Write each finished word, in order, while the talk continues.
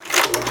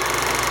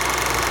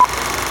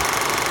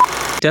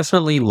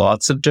Definitely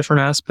lots of different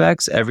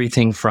aspects,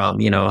 everything from,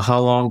 how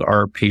long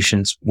are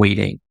patients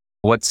waiting?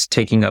 What's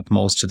taking up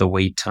most of the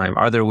wait time?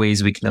 Are there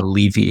ways we can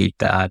alleviate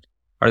that?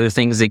 Are there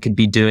things they could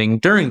be doing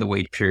during the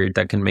wait period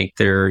that can make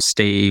their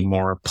stay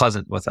more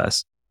pleasant with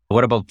us?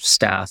 What about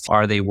staff?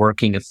 Are they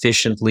working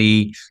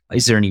efficiently?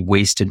 Is there any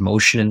wasted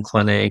motion in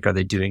clinic? Are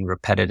they doing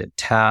repetitive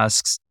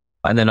tasks?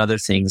 And then other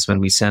things when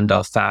we send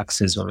off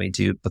faxes, when we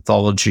do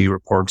pathology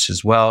reports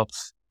as well.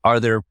 Are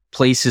there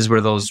places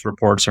where those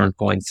reports aren't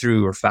going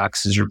through or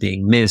faxes are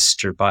being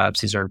missed or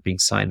biopsies aren't being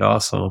signed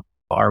off? So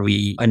are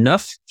we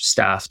enough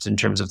staffed in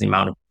terms of the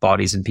amount of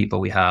bodies and people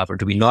we have, or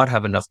do we not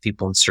have enough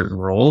people in certain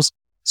roles?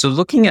 So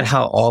looking at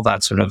how all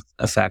that sort of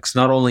affects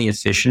not only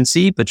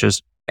efficiency, but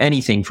just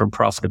anything from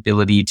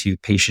profitability to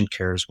patient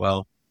care as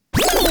well.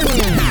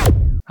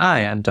 Hi,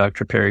 I'm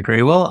Dr. Perry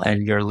Grewal,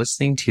 and you're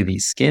listening to the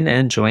Skin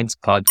and Joints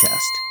podcast.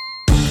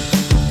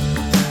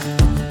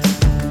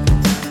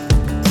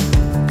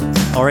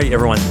 All right,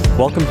 everyone.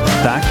 Welcome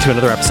back to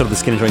another episode of the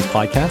Skin and Joints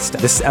podcast.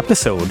 This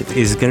episode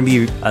is going to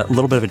be a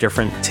little bit of a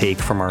different take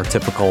from our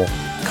typical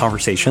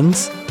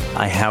conversations.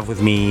 I have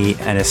with me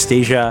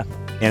Anastasia.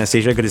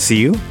 Anastasia, good to see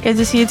you. Good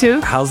to see you too.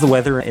 How's the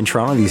weather in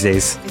Toronto these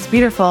days? It's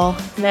beautiful.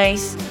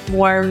 Nice,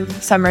 warm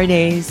summer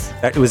days.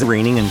 It was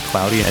raining and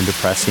cloudy and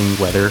depressing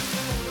weather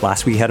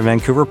last week we had in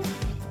Vancouver.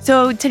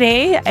 So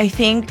today, I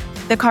think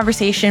the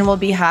conversation we'll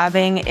be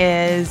having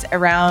is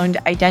around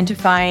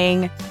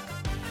identifying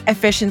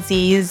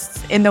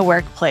efficiencies in the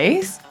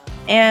workplace.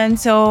 And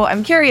so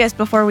I'm curious,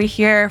 before we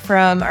hear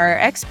from our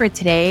expert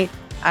today,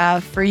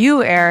 for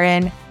you,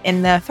 Aaron,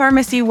 in the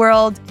pharmacy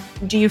world,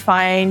 do you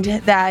find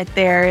that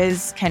there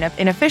is kind of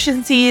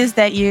inefficiencies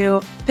that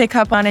you pick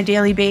up on a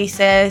daily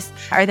basis?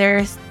 Are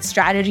there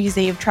strategies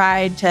that you've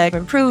tried to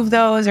improve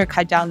those or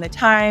cut down the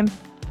time?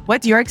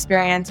 What's your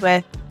experience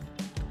with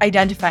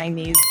identifying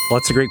these? Well,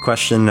 that's a great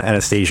question,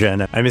 Anastasia.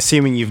 And I'm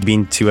assuming you've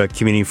been to a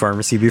community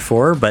pharmacy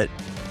before, but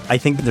I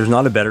think there's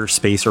not a better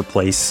space or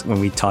place when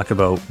we talk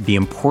about the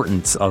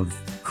importance of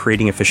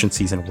creating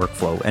efficiencies in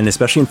workflow. And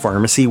especially in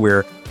pharmacy,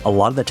 where a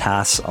lot of the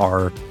tasks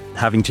are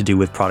having to do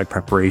with product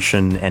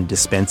preparation and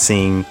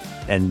dispensing.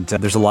 And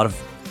there's a lot of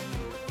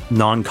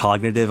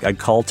non-cognitive, I'd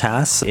call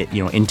tasks,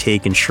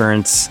 intake,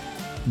 insurance.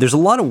 There's a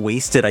lot of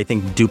wasted, I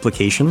think,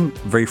 duplication,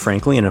 very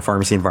frankly, in a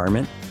pharmacy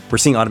environment. We're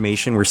seeing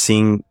automation, we're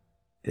seeing,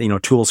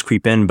 tools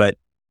creep in, but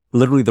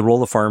literally the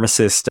role of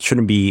pharmacist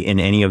shouldn't be in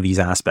any of these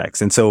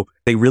aspects. And so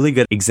a really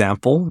good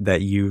example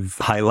that you've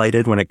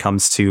highlighted when it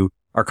comes to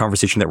our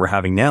conversation that we're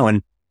having now.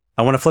 And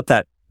I want to flip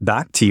that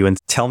back to you and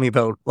tell me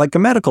about like a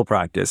medical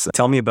practice.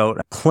 Tell me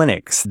about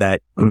clinics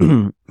that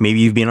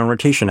maybe you've been on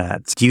rotation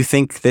at. Do you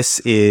think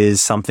this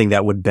is something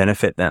that would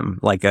benefit them,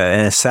 like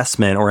an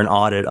assessment or an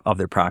audit of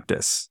their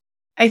practice?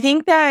 I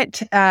think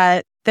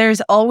that there's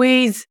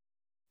always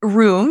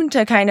room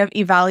to kind of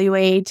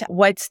evaluate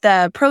what's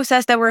the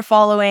process that we're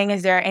following.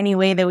 Is there any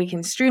way that we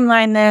can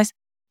streamline this,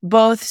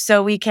 both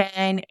so we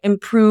can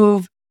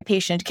improve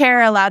patient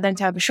care, allow them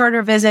to have a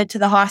shorter visit to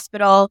the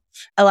hospital,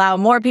 allow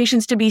more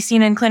patients to be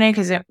seen in clinic,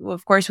 because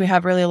of course we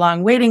have really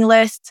long waiting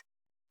lists.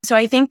 So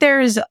I think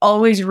there's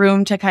always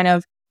room to kind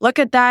of look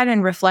at that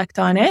and reflect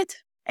on it.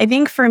 I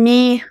think for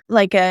me,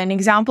 like an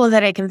example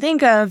that I can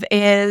think of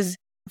is,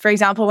 for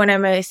example, when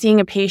I'm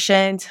seeing a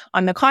patient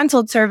on the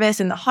consult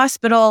service in the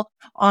hospital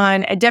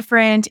on a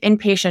different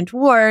inpatient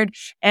ward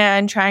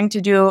and trying to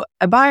do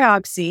a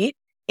biopsy,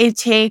 it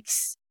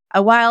takes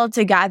a while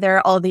to gather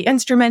all the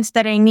instruments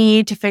that I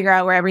need to figure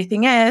out where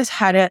everything is,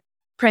 how to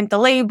print the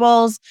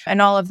labels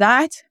and all of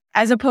that,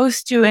 as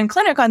opposed to in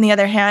clinic, on the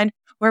other hand,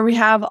 where we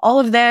have all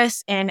of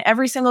this in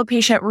every single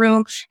patient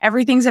room,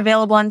 everything's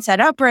available and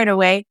set up right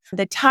away.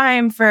 The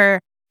time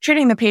for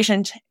treating the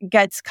patient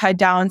gets cut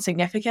down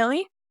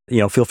significantly.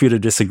 Feel free to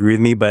disagree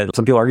with me, but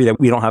some people argue that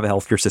we don't have a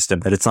healthcare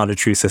system, that it's not a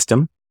true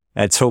system.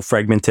 It's so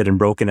fragmented and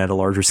broken at a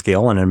larger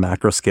scale and a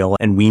macro scale,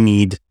 and we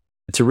need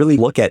to really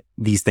look at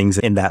these things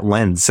in that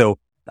lens. So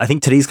I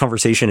think today's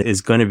conversation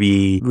is going to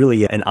be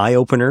really an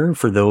eye-opener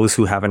for those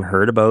who haven't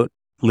heard about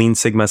Lean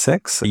Sigma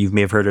 6. You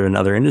may have heard it in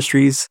other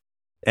industries.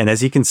 And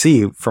as you can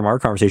see from our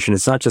conversation,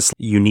 it's not just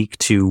unique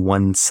to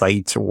one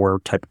site or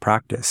type of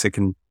practice. It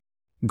can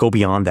go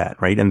beyond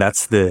that, right? And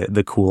that's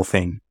the cool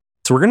thing.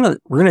 So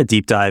we're gonna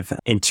deep dive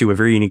into a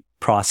very unique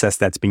process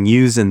that's been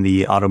used in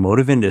the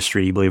automotive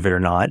industry, believe it or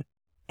not,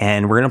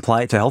 and we're gonna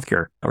apply it to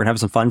healthcare. We're gonna have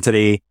some fun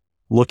today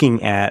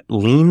looking at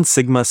Lean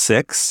Sigma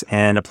 6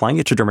 and applying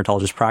it to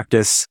dermatologist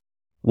practice.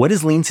 What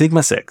is Lean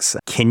Sigma 6?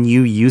 Can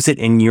you use it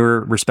in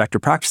your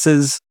respective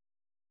practices?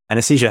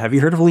 Anastasia, have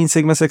you heard of Lean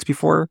Sigma 6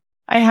 before?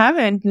 I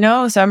haven't,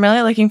 no. So I'm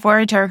really looking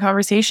forward to our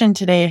conversation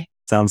today.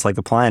 Sounds like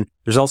a plan.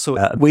 There's also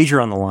a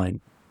wager on the line.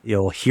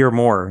 You'll hear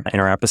more in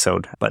our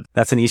episode, but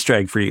that's an Easter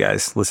egg for you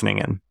guys listening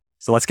in.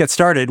 So let's get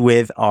started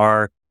with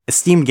our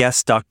esteemed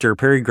guest, Dr.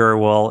 Perry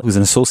Grewal, who's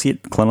an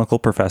associate clinical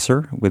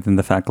professor within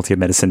the Faculty of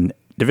Medicine,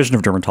 Division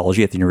of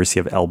Dermatology at the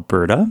University of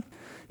Alberta.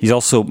 He's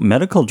also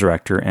medical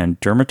director and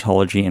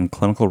dermatology and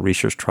clinical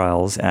research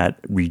trials at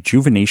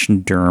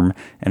Rejuvenation Derm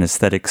and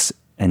Aesthetics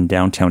in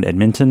downtown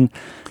Edmonton.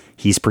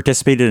 He's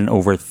participated in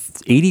over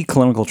 80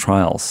 clinical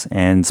trials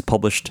and is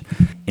published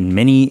in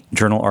many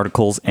journal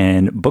articles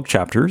and book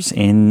chapters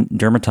in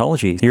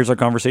dermatology. Here's our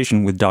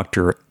conversation with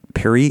Dr.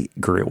 Perry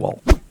Grewal.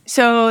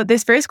 So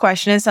this first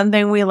question is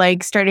something we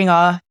like starting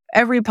off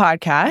every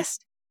podcast.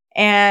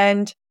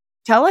 And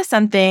tell us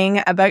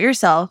something about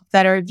yourself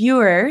that our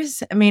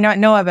viewers may not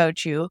know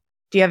about you.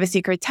 Do you have a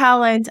secret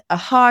talent, a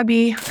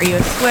hobby? Are you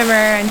a swimmer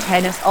and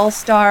tennis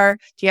all-star?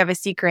 Do you have a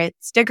secret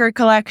sticker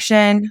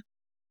collection?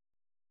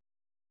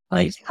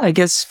 I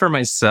guess for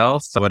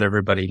myself, what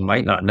everybody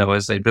might not know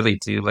is I really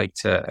do like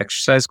to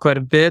exercise quite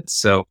a bit.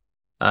 So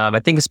I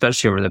think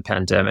especially over the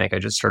pandemic, I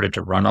just started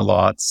to run a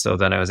lot. So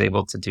then I was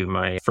able to do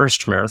my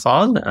first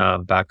marathon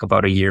back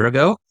about a year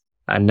ago.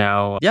 And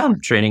now, I'm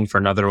training for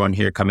another one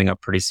here coming up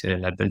pretty soon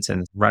in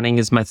Edmonton. Running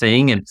is my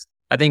thing. And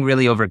I think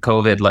really over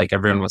COVID, like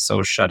everyone was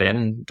so shut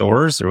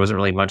indoors, there wasn't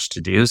really much to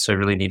do. So I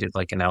really needed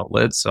like an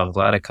outlet. So I'm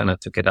glad I kind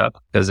of took it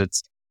up because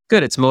it's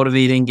good. It's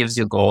motivating, gives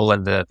you a goal,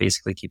 and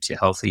basically keeps you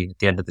healthy at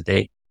the end of the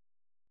day.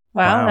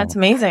 Wow. That's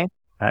amazing.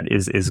 That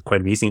is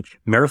quite amazing.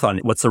 Marathon,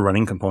 what's the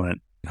running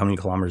component? How many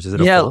kilometers is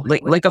it?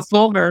 Like a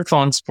full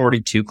marathon's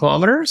 42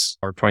 kilometers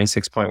or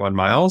 26.1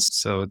 miles.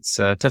 So it's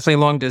definitely a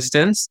long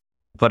distance.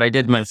 But I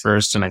did my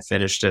first and I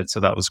finished it. So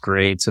that was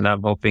great. So now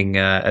I'm hoping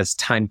as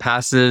time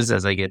passes,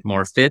 as I get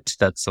more fit,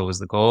 that's always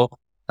the goal,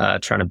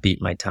 trying to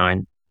beat my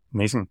time.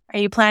 Amazing. Are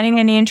you planning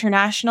any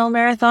international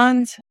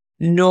marathons?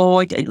 No,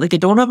 I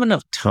don't have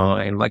enough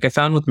time. Like I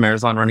found with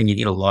marathon running, you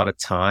need a lot of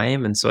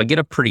time. And so I get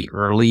up pretty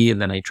early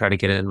and then I try to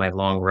get in my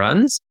long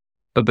runs.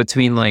 But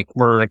between like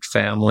work,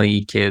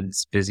 family,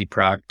 kids, busy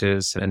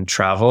practice and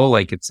travel,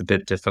 like it's a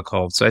bit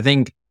difficult. So I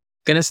think I'm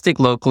going to stick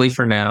locally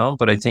for now.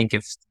 But I think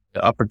if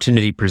the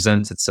opportunity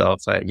presents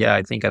itself,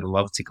 I think I'd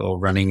love to go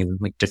running in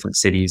like different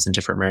cities and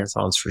different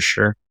marathons for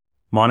sure.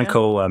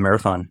 Monaco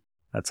Marathon.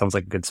 That sounds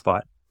like a good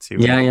spot.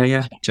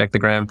 Yeah. Check the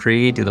Grand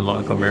Prix, do the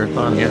Monaco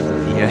Marathon.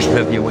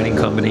 That'd be a winning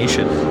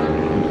combination.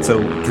 So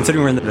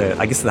considering we're in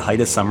the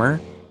height of summer,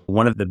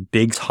 one of the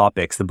big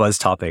topics, the buzz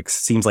topics,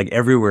 seems like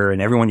everywhere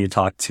and everyone you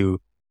talk to,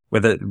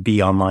 whether it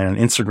be online on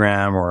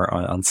Instagram or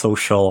on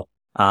social,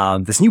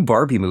 this new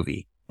Barbie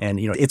movie. And,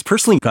 it's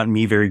personally gotten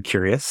me very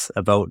curious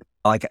about,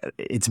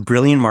 it's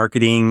brilliant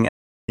marketing.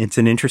 It's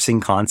an interesting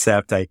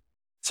concept. I'm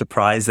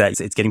surprised that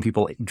it's getting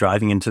people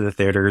driving into the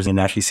theaters and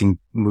actually seeing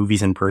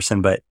movies in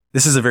person. But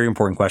this is a very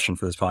important question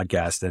for this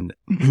podcast, and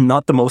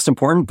not the most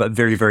important, but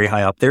very, very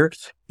high up there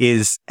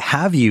is,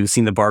 have you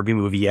seen the Barbie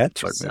movie yet?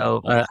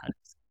 So I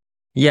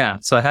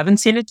haven't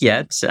seen it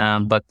yet,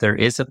 but there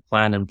is a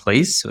plan in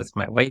place with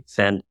my wife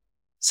and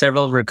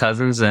several of her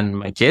cousins and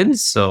my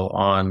kids. So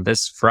on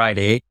this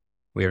Friday,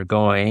 we are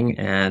going,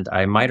 and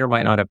I might or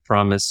might not have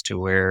promised to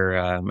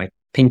wear my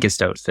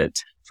pinkest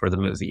outfit for the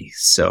movie.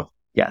 So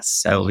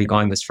yes, I will be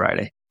going this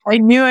Friday. I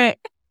knew it.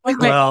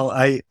 Well,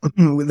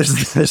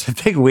 there's a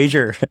big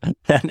wager,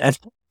 and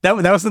that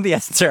wasn't the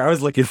answer I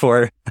was looking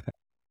for.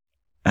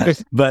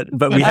 but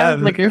we have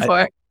looking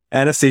for it.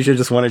 Anastasia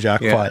just won a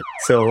jackpot. Yeah.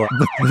 So,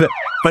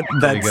 but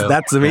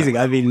that's amazing.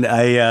 Yeah. I mean,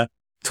 I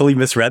totally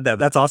misread that.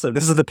 That's awesome.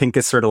 This is the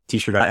pinkest sort of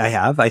t-shirt I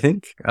have, I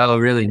think. Oh,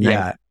 really?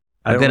 Yeah.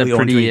 I've got a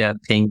pretty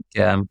pink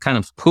kind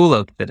of cool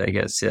outfit, I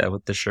guess. Yeah,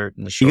 with the shirt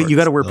and the shorts. You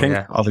got to wear pink.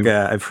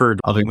 I've heard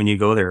when you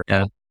go there.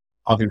 Yeah.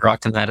 I'll be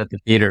rocking that at the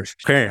theater.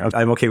 Okay,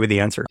 I'm okay with the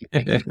answer.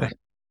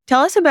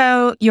 Tell us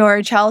about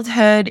your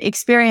childhood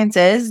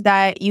experiences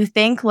that you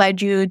think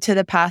led you to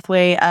the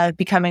pathway of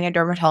becoming a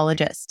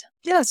dermatologist.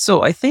 Yeah,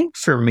 so I think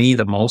for me,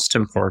 the most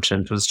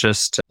important was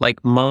just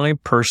like my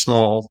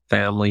personal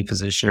family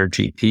physician or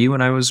GP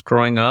when I was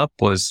growing up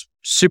was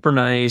super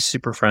nice,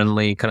 super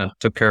friendly, kind of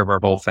took care of our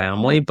whole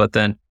family. But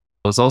then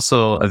I was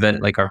also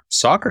like our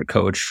soccer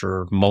coach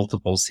for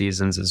multiple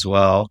seasons as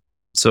well.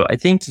 So I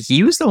think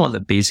he was the one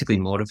that basically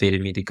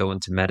motivated me to go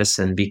into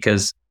medicine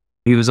because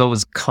he was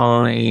always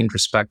kind,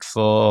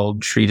 respectful,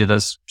 treated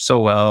us so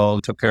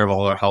well, took care of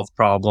all our health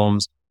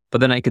problems.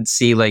 But then I could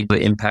see like the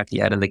impact he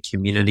had in the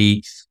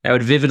community. I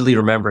would vividly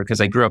remember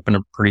because I grew up in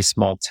a pretty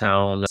small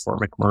town, Fort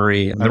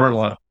McMurray, and there weren't a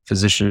lot of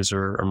physicians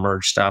or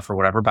emerge staff or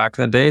whatever back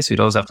in the day. So you'd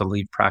always have to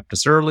leave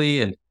practice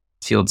early and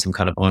field some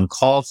kind of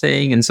on-call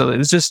thing. And so it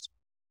was just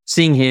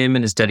seeing him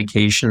and his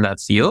dedication in that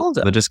field,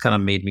 it just kind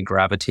of made me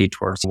gravitate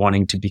towards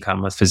wanting to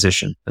become a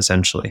physician,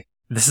 essentially.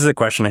 This is a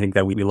question I think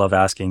that we love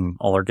asking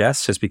all our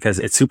guests just because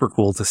it's super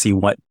cool to see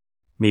what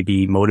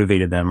maybe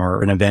motivated them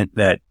or an event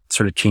that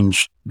sort of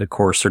changed the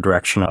course or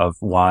direction of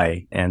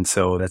why. And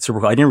so that's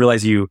super cool. I didn't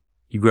realize you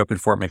grew up in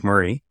Fort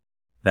McMurray.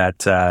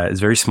 That is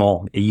very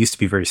small. It used to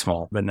be very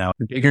small, but now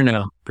bigger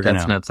now.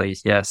 Definitely.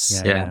 Now.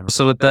 Yes. Yeah.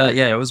 So with that,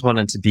 I always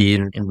wanted to be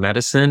in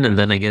medicine. And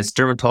then I guess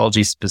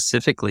dermatology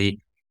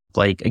specifically,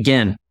 like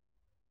again,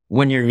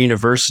 when you're in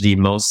university,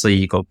 mostly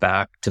you go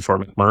back to Fort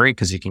McMurray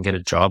because you can get a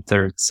job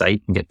there at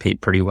site and get paid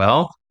pretty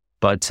well.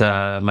 But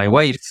my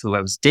wife, who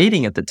I was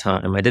dating at the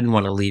time, I didn't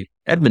want to leave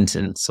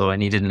Edmonton. So I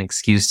needed an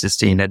excuse to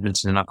stay in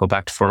Edmonton and not go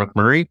back to Fort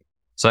McMurray.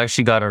 So I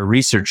actually got a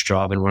research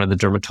job in one of the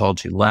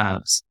dermatology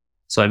labs.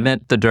 So I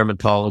met the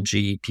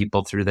dermatology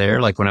people through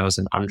there, like when I was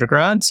an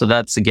undergrad. So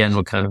that's again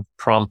what kind of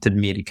prompted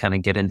me to kind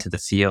of get into the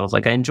field.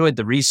 Like I enjoyed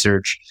the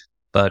research,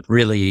 but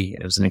really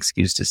it was an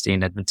excuse to stay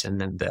in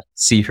Edmonton and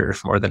see her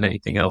more than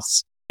anything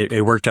else.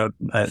 It worked out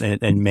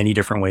in many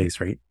different ways,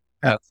 right?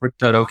 Yeah,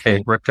 worked out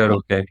okay.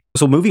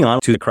 So moving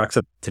on to the crux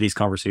of today's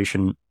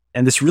conversation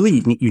and this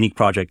really unique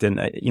project.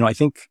 And, I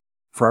think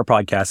for our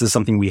podcast, this is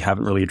something we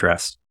haven't really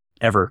addressed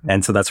ever.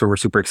 And so that's where we're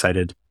super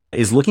excited,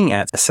 is looking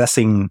at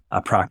assessing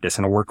a practice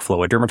and a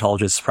workflow, a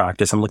dermatologist's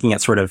practice, and looking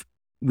at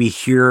we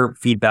hear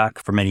feedback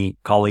from many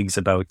colleagues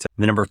about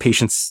the number of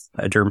patients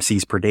a derm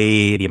sees per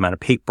day, the amount of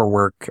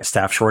paperwork,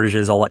 staff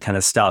shortages, all that kind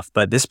of stuff.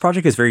 But this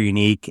project is very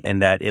unique in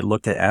that it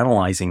looked at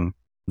analyzing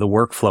the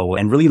workflow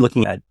and really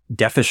looking at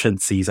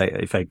deficiencies,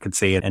 if I could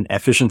say it, and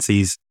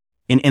efficiencies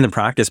in the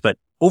practice. But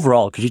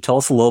overall, could you tell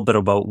us a little bit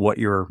about what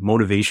your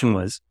motivation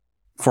was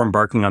for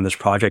embarking on this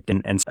project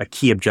and a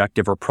key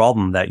objective or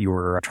problem that you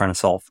were trying to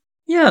solve?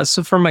 Yeah.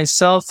 So for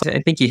myself,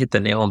 I think you hit the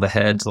nail on the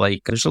head.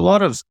 Like there's a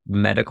lot of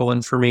medical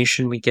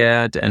information we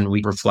get and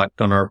we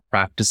reflect on our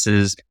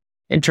practices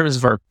in terms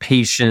of our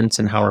patients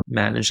and how we're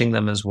managing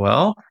them as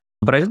well.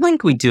 But I don't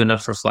think we do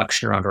enough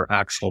reflection around our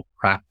actual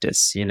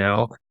practice,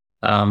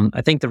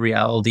 I think the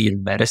reality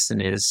in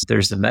medicine is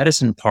there's the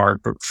medicine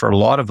part, but for a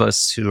lot of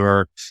us who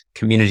are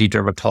community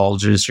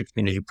dermatologists or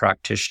community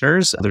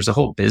practitioners, there's a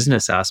whole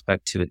business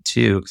aspect to it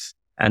too.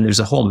 And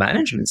there's a whole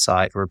management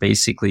side where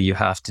basically you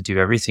have to do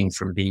everything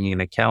from being an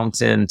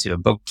accountant to a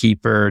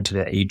bookkeeper to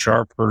the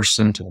HR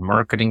person to the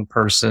marketing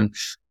person.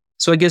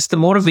 So I guess the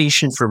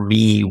motivation for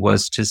me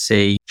was to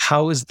say,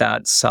 how is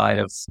that side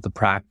of the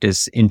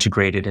practice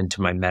integrated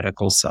into my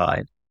medical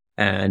side?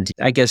 And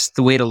I guess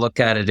the way to look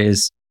at it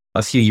is,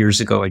 a few years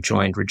ago, I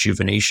joined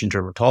Rejuvenation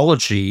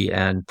Dermatology,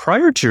 and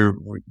prior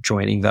to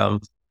joining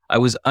them, I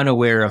was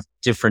unaware of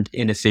different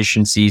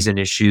inefficiencies and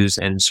issues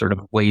and sort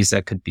of ways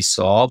that could be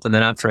solved. And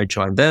then after I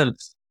joined them,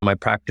 my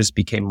practice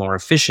became more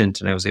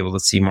efficient and I was able to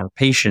see more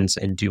patients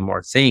and do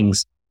more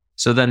things.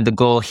 So then the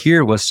goal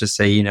here was to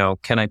say,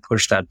 can I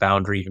push that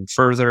boundary even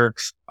further?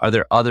 Are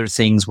there other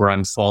things where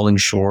I'm falling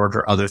short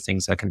or other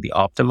things that can be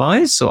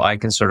optimized so I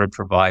can sort of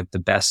provide the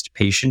best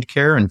patient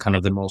care in kind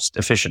of the most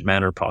efficient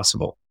manner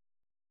possible?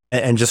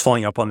 And just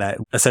following up on that,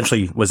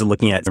 essentially, was it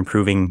looking at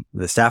improving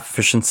the staff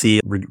efficiency,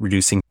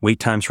 reducing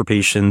wait times for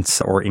patients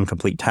or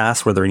incomplete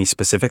tasks? Were there any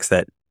specifics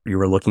that you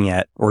were looking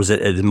at, or is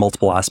it in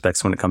multiple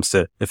aspects when it comes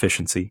to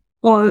efficiency?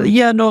 Well,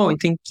 yeah, no, I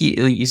think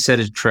you said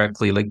it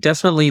correctly. Like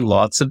definitely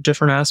lots of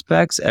different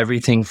aspects,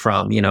 everything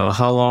from,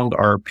 how long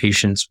are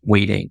patients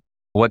waiting?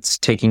 What's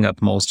taking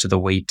up most of the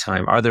wait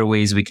time? Are there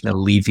ways we can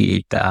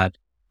alleviate that?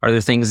 Are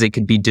there things they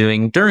could be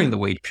doing during the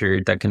wait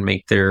period that can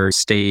make their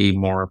stay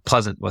more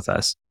pleasant with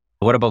us?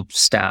 What about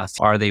staff?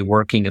 Are they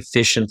working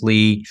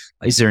efficiently?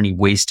 Is there any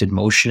wasted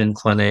motion in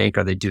clinic?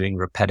 Are they doing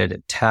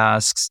repetitive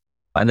tasks?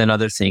 And then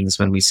other things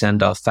when we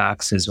send off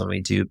faxes, when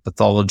we do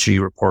pathology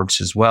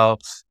reports as well,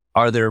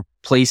 are there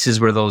places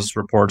where those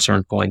reports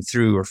aren't going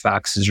through or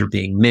faxes are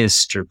being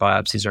missed or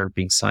biopsies aren't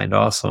being signed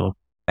off on?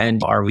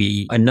 And are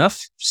we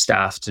enough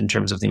staffed in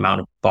terms of the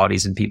amount of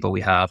bodies and people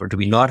we have, or do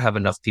we not have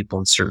enough people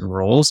in certain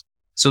roles?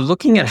 So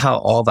looking at how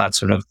all that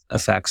sort of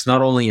affects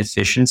not only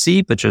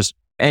efficiency, but just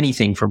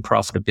anything from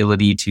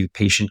profitability to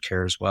patient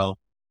care as well.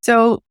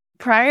 So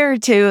prior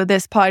to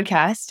this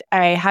podcast,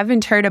 I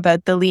haven't heard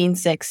about the Lean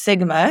Six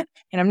Sigma,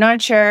 and I'm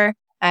not sure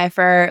if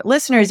our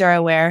listeners are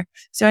aware.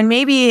 So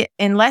maybe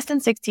in less than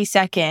 60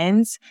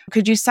 seconds,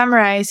 could you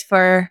summarize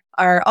for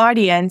our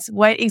audience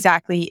what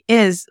exactly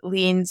is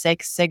Lean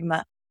Six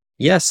Sigma?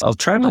 Yes, I'll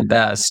try my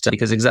best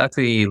because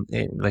exactly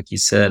like you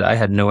said, I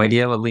had no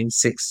idea what Lean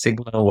Six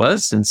Sigma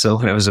was. And so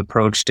when I was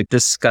approached to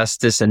discuss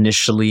this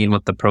initially and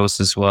what the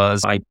process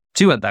was, I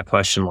too had that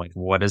question, like,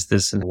 what is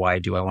this and why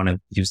do I want to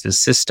use this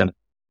system?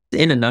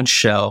 In a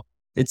nutshell,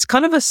 it's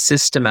kind of a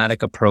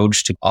systematic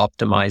approach to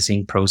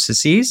optimizing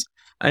processes.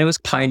 And it was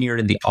pioneered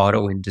in the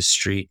auto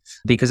industry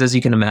because as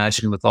you can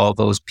imagine, with all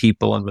those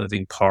people and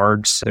moving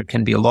parts, there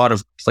can be a lot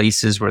of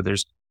places where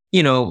there's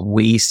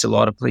waste, a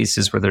lot of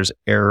places where there's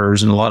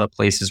errors, and a lot of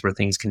places where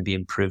things can be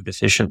improved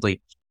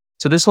efficiently.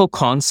 So this whole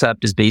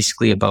concept is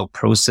basically about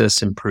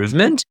process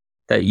improvement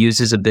that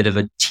uses a bit of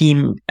a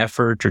team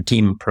effort or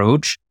team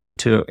approach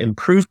to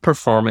improve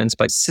performance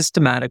by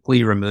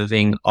systematically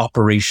removing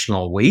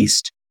operational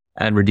waste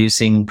and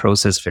reducing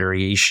process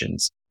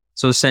variations.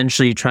 So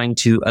essentially trying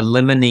to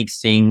eliminate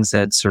things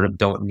that sort of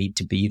don't need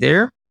to be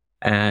there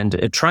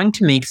and trying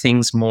to make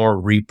things more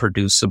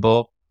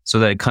reproducible so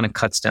that it kind of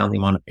cuts down the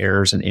amount of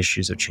errors and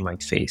issues that you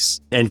might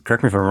face. And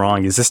correct me if I'm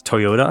wrong, is this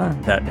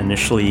Toyota that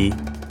initially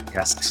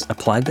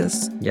applied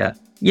this?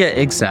 Yeah,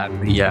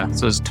 exactly. Yeah.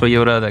 So it's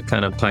Toyota that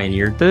kind of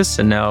pioneered this.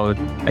 And now,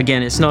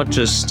 again, it's not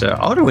just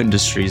auto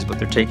industries, but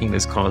they're taking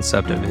this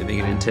concept and moving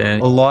it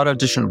into a lot of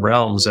different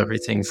realms,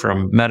 everything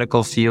from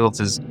medical fields,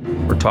 as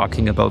we're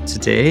talking about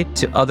today,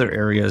 to other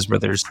areas where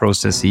there's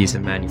processes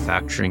and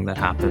manufacturing that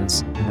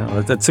happens.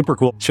 That's super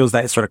cool. It shows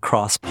that sort of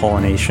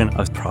cross-pollination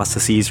of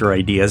processes or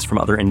ideas from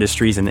other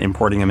industries and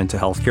importing them into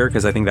healthcare,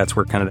 because I think that's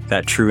where kind of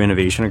that true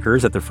innovation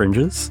occurs at the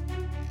fringes.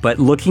 But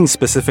looking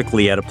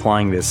specifically at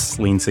applying this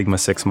Lean Sigma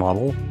 6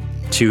 model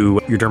to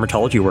your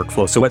dermatology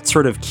workflow, so what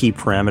sort of key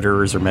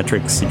parameters or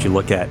metrics did you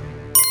look at?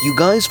 You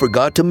guys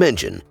forgot to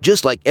mention,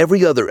 just like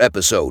every other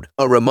episode,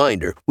 a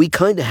reminder, we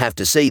kinda have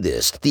to say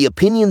this. The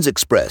opinions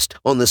expressed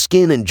on the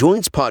Skin and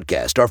Joints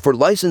podcast are for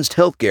licensed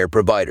healthcare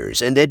providers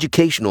and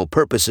educational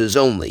purposes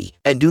only,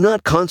 and do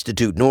not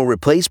constitute nor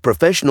replace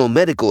professional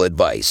medical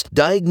advice,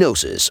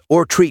 diagnosis,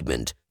 or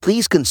treatment.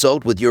 Please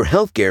consult with your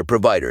healthcare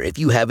provider if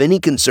you have any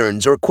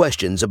concerns or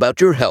questions about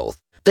your health.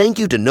 Thank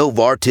you to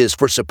Novartis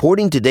for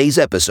supporting today's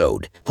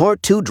episode.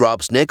 Part 2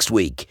 drops next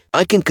week.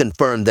 I can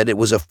confirm that it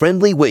was a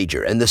friendly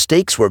wager and the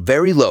stakes were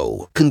very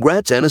low.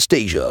 Congrats,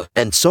 Anastasia.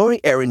 And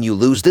sorry, Aaron, you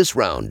lose this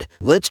round.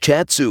 Let's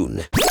chat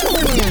soon.